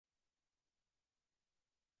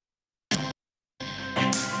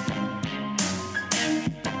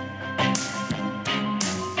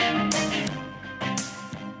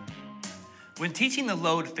When teaching the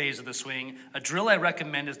load phase of the swing, a drill I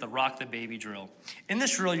recommend is the rock the baby drill. In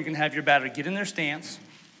this drill, you can have your batter get in their stance.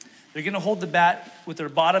 They're gonna hold the bat with their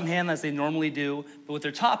bottom hand as they normally do, but with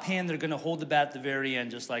their top hand, they're gonna hold the bat at the very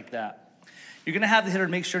end, just like that. You're gonna have the hitter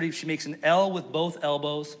make sure she makes an L with both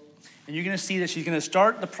elbows, and you're gonna see that she's gonna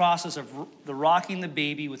start the process of the rocking the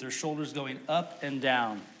baby with her shoulders going up and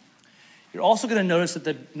down. You're also gonna notice that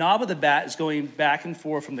the knob of the bat is going back and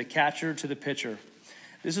forth from the catcher to the pitcher.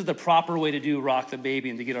 This is the proper way to do rock the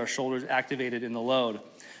baby and to get our shoulders activated in the load.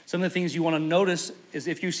 Some of the things you want to notice is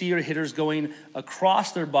if you see your hitters going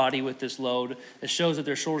across their body with this load, it shows that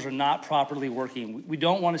their shoulders are not properly working. We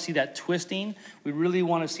don't want to see that twisting. We really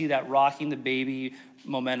want to see that rocking the baby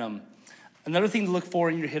momentum. Another thing to look for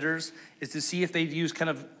in your hitters is to see if they use kind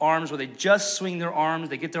of arms where they just swing their arms,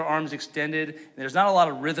 they get their arms extended, and there's not a lot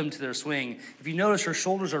of rhythm to their swing. If you notice, her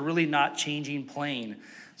shoulders are really not changing plane.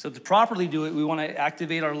 So to properly do it, we want to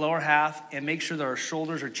activate our lower half and make sure that our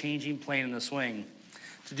shoulders are changing plane in the swing.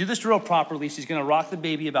 To do this drill properly, she's going to rock the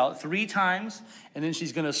baby about 3 times, and then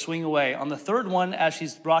she's going to swing away. On the third one, as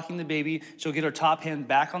she's rocking the baby, she'll get her top hand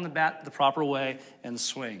back on the bat the proper way and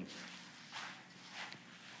swing.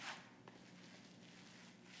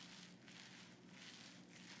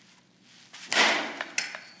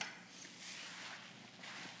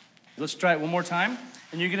 Let's try it one more time.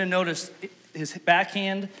 And you're going to notice his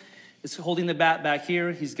backhand is holding the bat back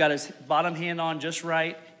here. He's got his bottom hand on just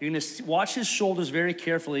right. You're going to watch his shoulders very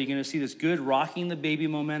carefully. You're going to see this good rocking the baby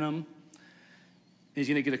momentum. He's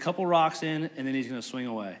going to get a couple rocks in, and then he's going to swing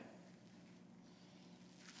away.